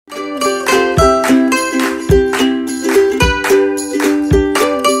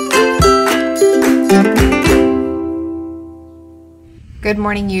Good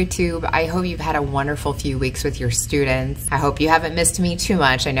morning, YouTube. I hope you've had a wonderful few weeks with your students. I hope you haven't missed me too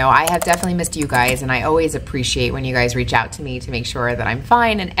much. I know I have definitely missed you guys, and I always appreciate when you guys reach out to me to make sure that I'm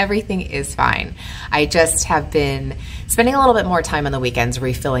fine and everything is fine. I just have been spending a little bit more time on the weekends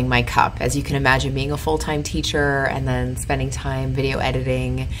refilling my cup. As you can imagine, being a full-time teacher and then spending time video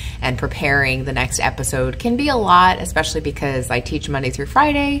editing and preparing the next episode can be a lot, especially because I teach Monday through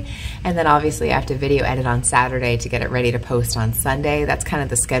Friday, and then obviously I have to video edit on Saturday to get it ready to post on Sunday. That's kind of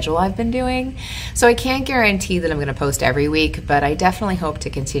the schedule I've been doing. So I can't guarantee that I'm going to post every week, but I definitely hope to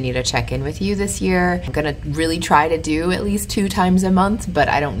continue to check in with you this year. I'm going to really try to do at least 2 times a month, but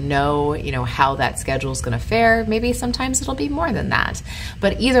I don't know, how that schedule is going to fare. Maybe sometimes it'll be more than that.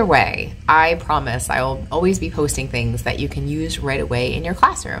 But either way, I promise I'll always be posting things that you can use right away in your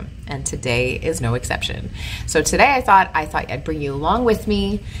classroom. And today is no exception. So today I thought I'd bring you along with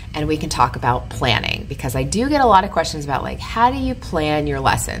me and we can talk about planning, because I do get a lot of questions about how do you plan your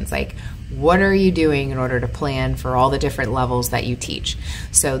lessons? What are you doing in order to plan for all the different levels that you teach?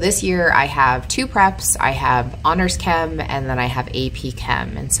 So this year I have 2 preps. I have Honors Chem and then I have AP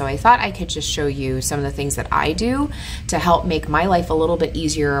Chem. And so I thought I could just show you some of the things that I do to help make my life a little bit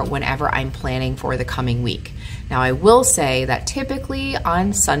easier whenever I'm planning for the coming week. Now I will say that typically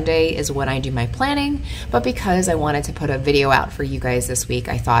on Sunday is when I do my planning, but because I wanted to put a video out for you guys this week,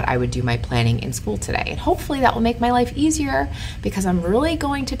 I thought I would do my planning in school today. And hopefully that will make my life easier, because I'm really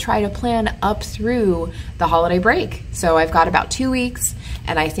going to try to plan up through the holiday break. So I've got about 2 weeks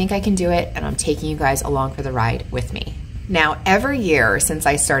and I think I can do it, and I'm taking you guys along for the ride with me. Now, every year since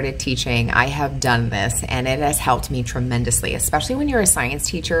I started teaching, I have done this, and it has helped me tremendously, especially when you're a science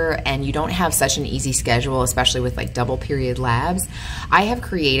teacher and you don't have such an easy schedule, especially with double period labs. I have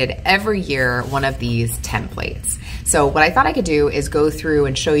created every year one of these templates. So what I thought I could do is go through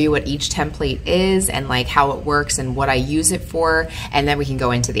and show you what each template is and how it works and what I use it for, and then we can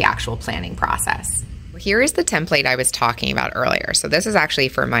go into the actual planning process. Here is the template I was talking about earlier. So this is actually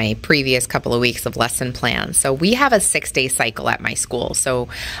for my previous couple of weeks of lesson plans. So we have a 6-day cycle at my school. So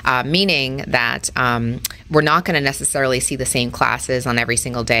meaning that we're not going to necessarily see the same classes on every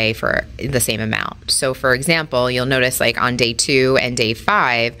single day for the same amount. So for example, you'll notice on day 2 and day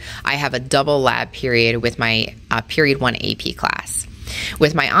 5, I have a double lab period with my period 1 AP class.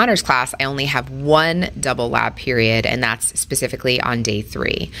 With my honors class, I only have 1 double lab period, and that's specifically on day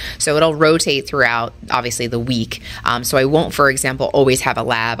 3. So it'll rotate throughout, obviously, the week. So I won't, for example, always have a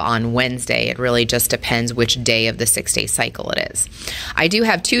lab on Wednesday. It really just depends which day of the 6-day cycle it is. I do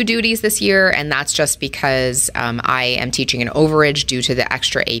have 2 duties this year, and that's just because I am teaching an overage due to the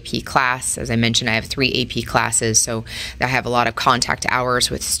extra AP class. As I mentioned, I have 3 AP classes, so I have a lot of contact hours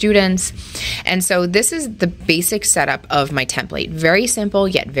with students. And so this is the basic setup of my template. Very simple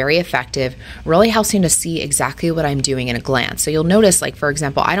yet very effective. Really helps me to see exactly what I'm doing in a glance. So you'll notice, for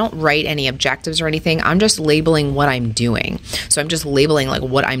example, I don't write any objectives or anything. I'm just labeling what I'm doing. So I'm just labeling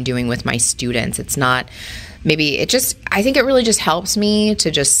what I'm doing with my students. It's not I think it really just helps me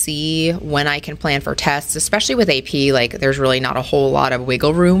to just see when I can plan for tests, especially with AP. There's really not a whole lot of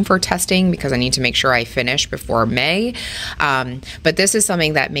wiggle room for testing because I need to make sure I finish before May. But this is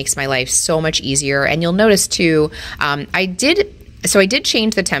something that makes my life so much easier. And you'll notice too, So I did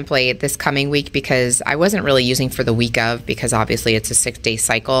change the template this coming week because I wasn't really using for the week of, because obviously it's a 6-day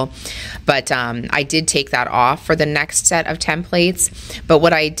cycle. But I did take that off for the next set of templates. But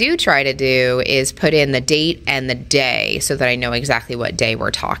what I do try to do is put in the date and the day so that I know exactly what day we're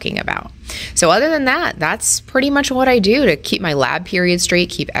talking about. So other than that, that's pretty much what I do to keep my lab period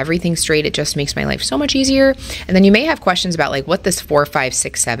straight, keep everything straight. It just makes my life so much easier. And then you may have questions about what this 4, 5,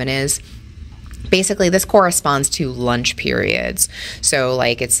 6, 7 is. Basically, this corresponds to lunch periods. So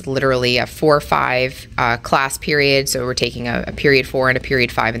it's literally a 4-5 class period. So we're taking a period 4 and a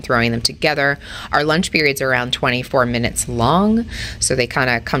period 5 and throwing them together. Our lunch periods are around 24 minutes long. So they kind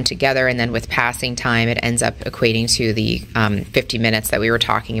of come together, and then with passing time, it ends up equating to the 50 minutes that we were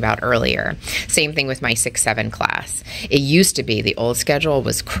talking about earlier. Same thing with my 6-7 class. It used to be, the old schedule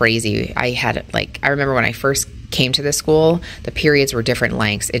was crazy. I remember when I first came to this school, the periods were different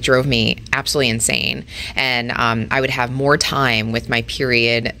lengths. It drove me absolutely insane. And I would have more time with my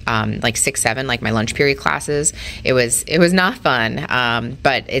period, 6, 7, my lunch period classes. It was not fun,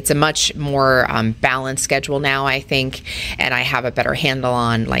 but it's a much more balanced schedule now, I think, and I have a better handle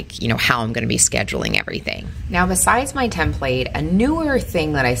on how I'm going to be scheduling everything. Now, besides my template, a newer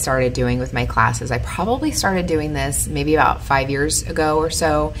thing that I started doing with my classes, I probably started doing this maybe about 5 years ago or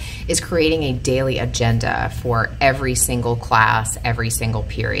so, is creating a daily agenda for every single class, every single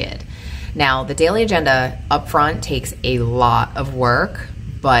period. Now, the daily agenda up front takes a lot of work,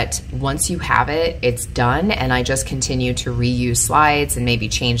 but once you have it, it's done, and I just continue to reuse slides and maybe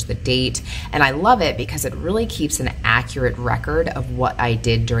change the date. And I love it because it really keeps an accurate record of what I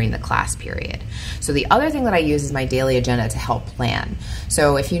did during the class period. So the other thing that I use is my daily agenda to help plan.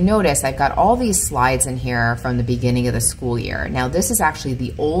 So if you notice, I've got all these slides in here from the beginning of the school year. Now this is actually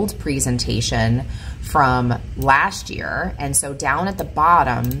the old presentation from last year, and so down at the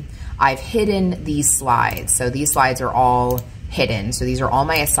bottom, I've hidden these slides. So these slides are all hidden. So these are all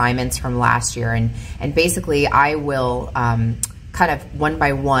my assignments from last year, and basically I will kind of one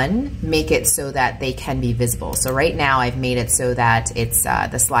by one make it so that they can be visible. So right now I've made it so that it's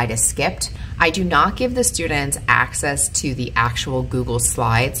the slide is skipped. I do not give the students access to the actual Google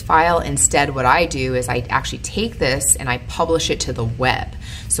Slides file. Instead, what I do is I actually take this and I publish it to the web.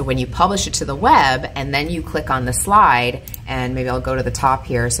 So when you publish it to the web and then you click on the slide, and maybe I'll go to the top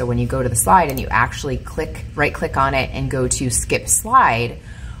here. So when you go to the slide and you actually right click on it and go to skip slide,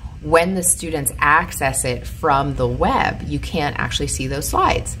 when the students access it from the web, you can't actually see those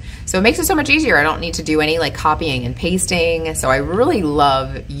slides. So it makes it so much easier. I don't need to do any like copying and pasting. So I really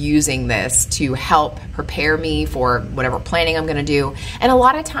love using this to help prepare me for whatever planning I'm gonna do. And a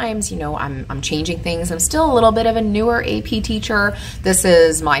lot of times, you know, I'm changing things. I'm still a little bit of a newer AP teacher. This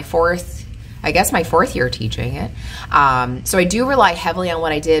is my fourth year teaching it. So I do rely heavily on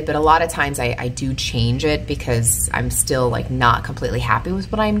what I did, but a lot of times I do change it because I'm still like not completely happy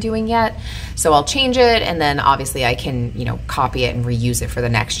with what I'm doing yet. So I'll change it, and then obviously I can, you know, copy it and reuse it for the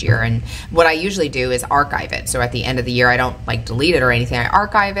next year. And what I usually do is archive it. So at the end of the year, I don't like delete it or anything. I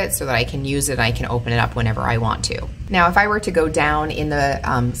archive it so that I can use it and I can open it up whenever I want to. Now, if I were to go down in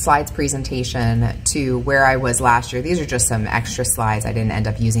the slides presentation to where I was last year, these are just some extra slides. I didn't end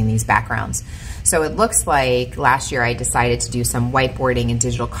up using these backgrounds. So it looks like last year I decided to do some whiteboarding and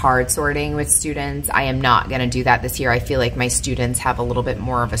digital card sorting with students. I am not going to do that this year. I feel like my students have a little bit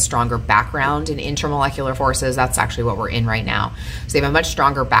more of a stronger background in intermolecular forces. That's actually what we're in right now. So they have a much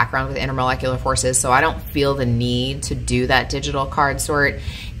stronger background with intermolecular forces, so I don't feel the need to do that digital card sort.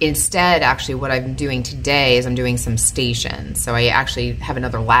 Instead, actually, what I'm doing today is I'm doing some stations. So I actually have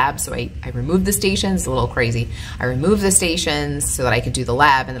another lab, so I removed the stations. It's a little crazy. I removed the stations so that I could do the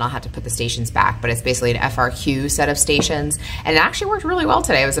lab, and then I'll have to put the stations back. But it's basically an FRQ set of stations, and it actually worked really well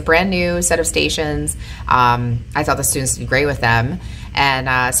today. It was a brand new set of stations. I thought the students did great with them.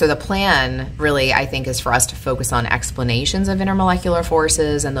 And so the plan really, I think, is for us to focus on explanations of intermolecular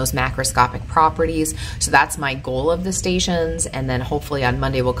forces and those macroscopic properties. So that's my goal of the stations, and then hopefully on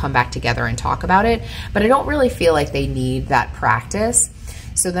Monday we'll come back together and talk about it. But I don't really feel like they need that practice.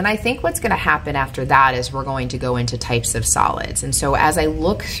 So then I think what's going to happen after that is we're going to go into types of solids. And so as I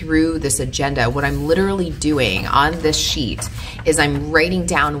look through this agenda, what I'm literally doing on this sheet is I'm writing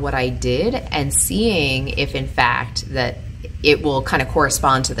down what I did and seeing if in fact that it will kind of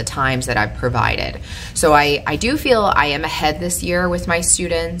correspond to the times that I've provided. So I do feel I am ahead this year with my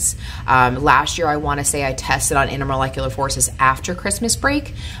students. Last year, I want to say I tested on intermolecular forces after Christmas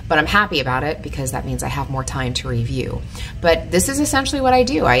break, but I'm happy about it because that means I have more time to review. But this is essentially what I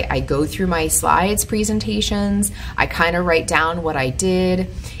do. I go through my slides presentations, I kind of write down what I did.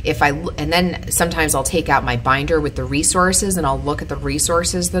 And then sometimes I'll take out my binder with the resources and I'll look at the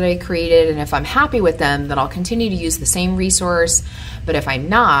resources that I created, and if I'm happy with them, then I'll continue to use the same resource. But if I'm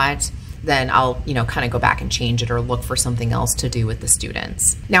not, then I'll, you know, kind of go back and change it or look for something else to do with the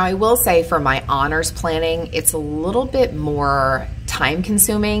students. Now, I will say for my honors planning, it's a little bit more time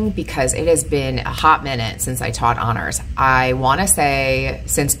consuming because it has been a hot minute since I taught honors. I want to say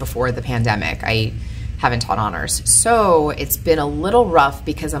since before the pandemic, I haven't taught honors. So it's been a little rough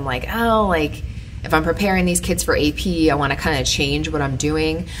because I'm like, oh, like, if I'm preparing these kids for AP, I want to kind of change what I'm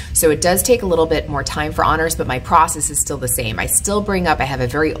doing. So it does take a little bit more time for honors, but my process is still the same. I still bring up, I have a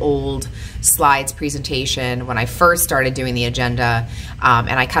very old slides presentation when I first started doing the agenda,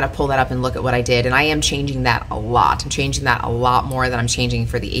 and I kind of pull that up and look at what I did, and I am changing that a lot. I'm changing that a lot more than I'm changing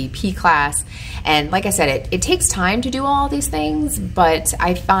for the AP class. And like I said, it takes time to do all these things, but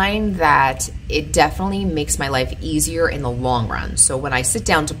I find that it definitely makes my life easier in the long run. So when I sit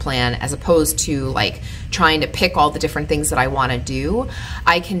down to plan, as opposed to like trying to pick all the different things that I want to do,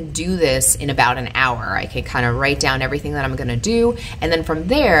 I can do this in about an hour. I can kind of write down everything that I'm going to do, and then from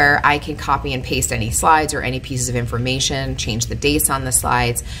there I can copy and paste any slides or any pieces of information, change the dates on the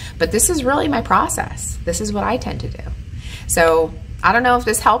slides. But this is really my process. This is what I tend to do. So I don't know if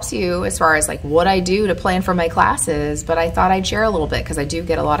this helps you as far as like what I do to plan for my classes, but I thought I'd share a little bit because I do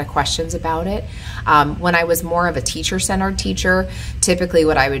get a lot of questions about it. When I was more of a teacher-centered teacher, typically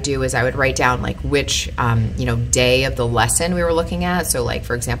what I would do is I would write down like which day of the lesson we were looking at. So like,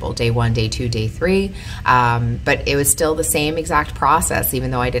 for example, day 1, day 2, day 3. But it was still the same exact process, even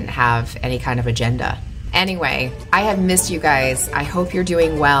though I didn't have any kind of agenda. Anyway, I have missed you guys. I hope you're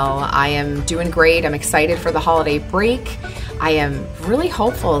doing well. I am doing great. I'm excited for the holiday break. I am really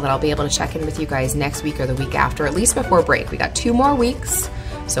hopeful that I'll be able to check in with you guys next week or the week after, at least before break. We got 2 more weeks,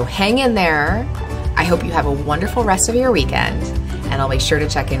 so hang in there. I hope you have a wonderful rest of your weekend, and I'll make sure to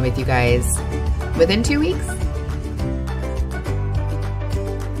check in with you guys within 2 weeks.